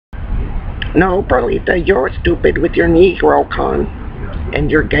No, Perlita, you're stupid with your Negro con. And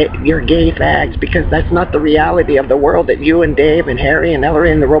your gay fags, because that's not the reality of the world that you and Dave and Harry and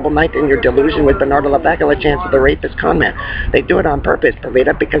Ellery and the Robo Knight and your delusion with Bernardo LaVecchia chance of the rapist con man. They do it on purpose,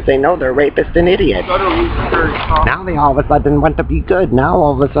 Perlita, because they know they're rapists and idiots. Now they all of a sudden want to be good. Now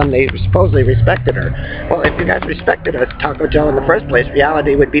all of a sudden they supposedly respected her. Well, if you guys respected us, Taco Joe, in the first place,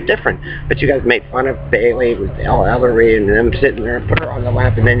 reality would be different. But you guys made fun of Bailey with Ellery and them sitting there and put her on the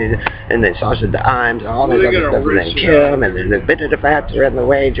lap, and then Sasha Dimes and all this other stuff, and then Kim, and then the bit of the Fats are in the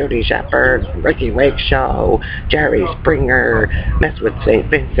way, Jody Shepard, Ricky Lake Show, Jerry Springer, mess with St.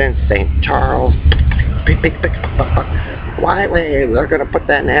 Vincent, St. Charles, Wiley, they're going to put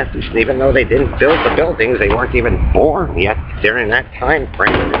that nasty shit, even though they didn't build the buildings, they weren't even born yet during that time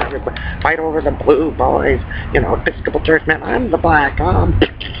frame. Everybody fight over the blue boys, you know, Episcopal Church, man, I'm the black,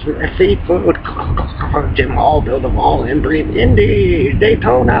 seafood, Jim Hall, build a wall and breathe, Indy,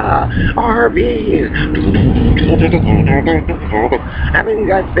 Daytona, RVs. Haven't you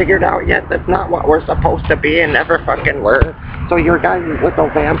guys figured out yet that's not what we're supposed to be and never fucking were? So your guys' little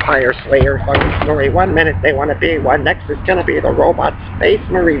vampire slayer fucking story, 1 minute they want to be one, next it's gonna be the robot Space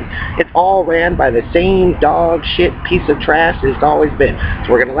Marine. It's all ran by the same dog shit piece of trash it's always been.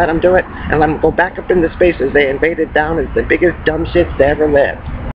 So we're gonna let them do it and let them go back up into space as they invaded down as the biggest dumb shits to ever live.